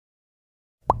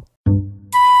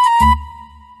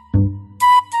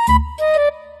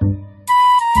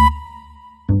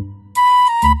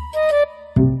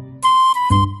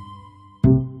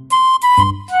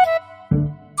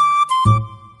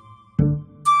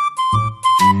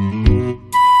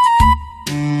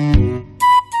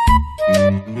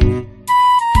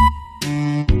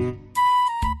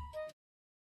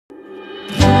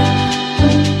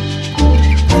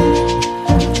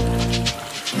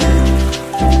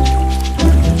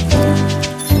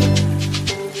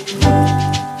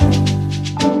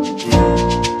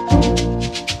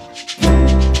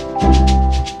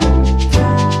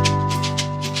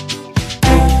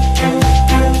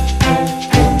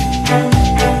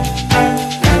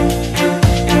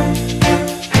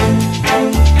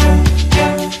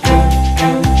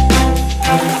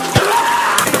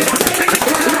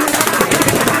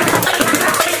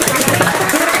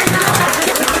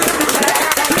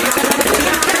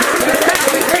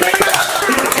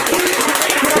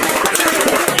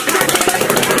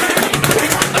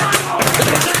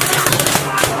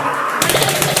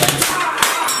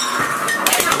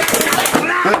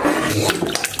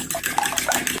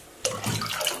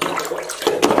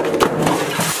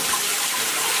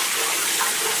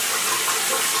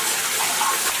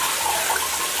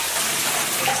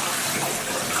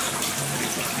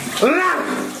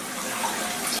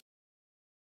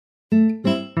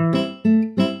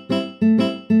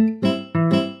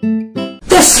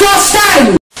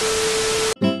Disgusting!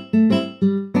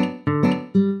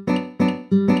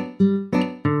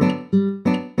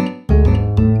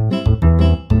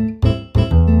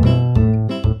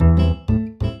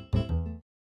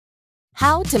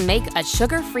 How to make a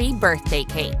sugar-free birthday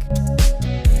cake.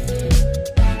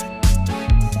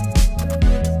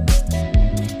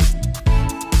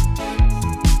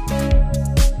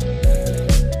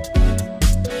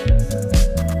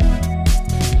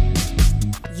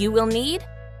 You will need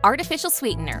artificial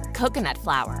sweetener, coconut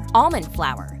flour, almond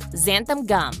flour, xanthan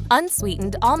gum,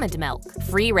 unsweetened almond milk,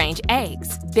 free-range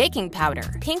eggs, baking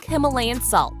powder, pink Himalayan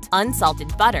salt,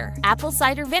 unsalted butter, apple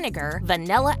cider vinegar,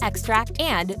 vanilla extract,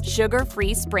 and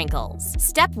sugar-free sprinkles.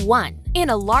 Step 1. In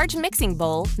a large mixing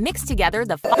bowl, mix together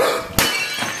the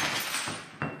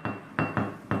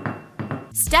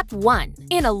Step 1.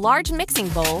 In a large mixing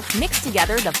bowl, mix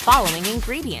together the following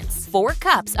ingredients: 4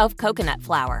 cups of coconut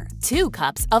flour, 2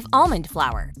 cups of almond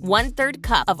flour, 1/3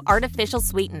 cup of artificial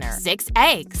sweetener, 6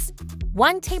 eggs,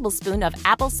 1 tablespoon of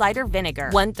apple cider vinegar,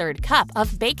 1/3 cup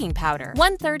of baking powder,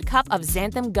 1/3 cup of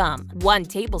xanthan gum, 1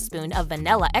 tablespoon of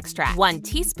vanilla extract, 1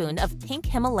 teaspoon of pink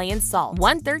Himalayan salt,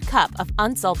 1/3 cup of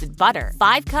unsalted butter,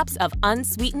 5 cups of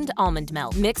unsweetened almond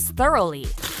milk. Mix thoroughly.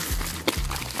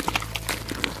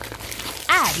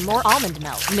 Add more almond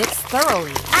milk. Mix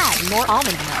thoroughly. Add more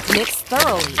almond milk. Mix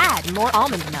thoroughly. Add more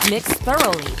almond milk. Mix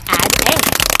thoroughly. Add egg.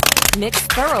 Mix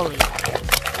thoroughly.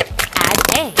 Add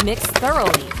egg. Mix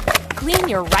thoroughly. Clean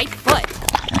your right foot.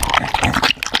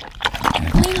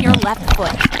 Clean your left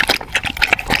foot.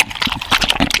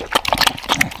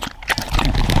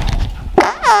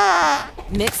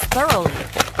 Mix thoroughly.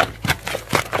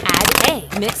 Add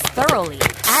egg. Mix thoroughly.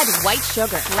 Add white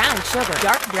sugar, brown sugar,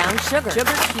 dark brown sugar,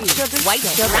 sugar cubes, sugar, white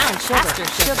sugar, brown sugar,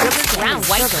 sugar, brown,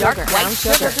 white sugar, white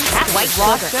sugar, white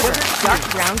raw sugar, dark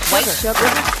brown white sugar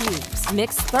cubes.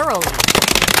 Mix thoroughly.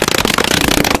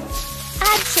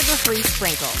 Add sugar-free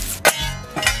sprinkles.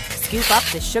 Scoop up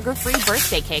the sugar-free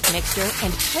birthday cake mixture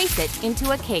and place it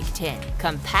into a cake tin.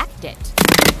 Compact it.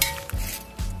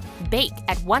 Bake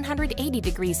at 180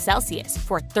 degrees Celsius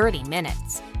for 30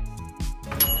 minutes.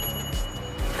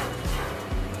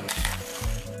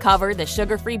 Cover the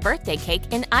sugar-free birthday cake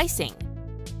in icing.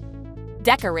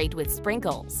 Decorate with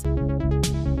sprinkles.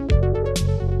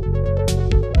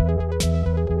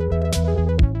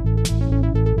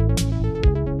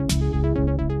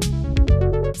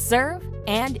 Serve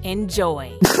and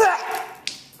enjoy.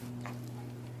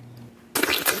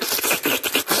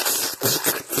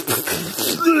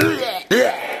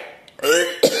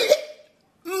 Yeah.